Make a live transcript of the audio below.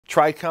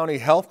Tri-County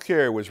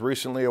Healthcare was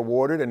recently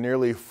awarded a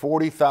nearly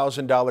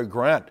 $40,000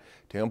 grant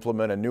to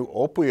implement a new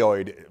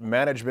opioid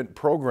management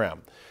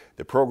program.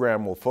 The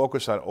program will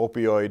focus on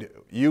opioid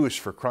use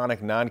for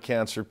chronic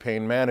non-cancer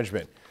pain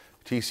management.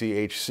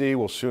 TCHC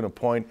will soon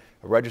appoint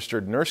a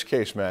registered nurse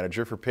case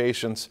manager for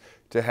patients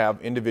to have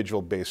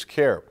individual-based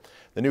care.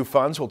 The new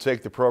funds will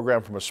take the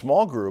program from a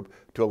small group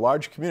to a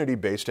large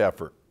community-based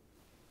effort.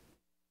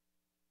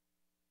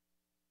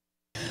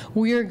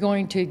 We are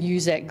going to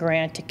use that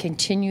grant to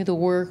continue the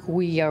work.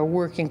 We are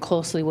working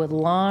closely with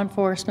law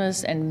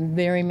enforcement and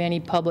very many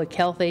public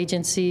health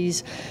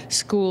agencies,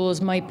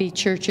 schools, might be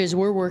churches.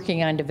 We're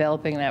working on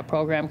developing that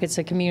program. It's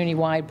a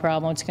community-wide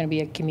problem. It's going to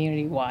be a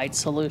community-wide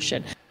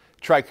solution.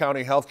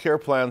 Tri-County Healthcare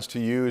plans to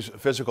use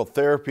physical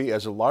therapy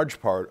as a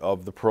large part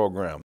of the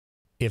program.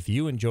 If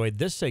you enjoyed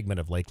this segment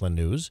of Lakeland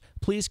News,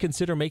 please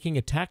consider making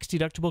a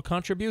tax-deductible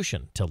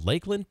contribution to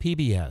Lakeland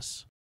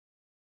PBS.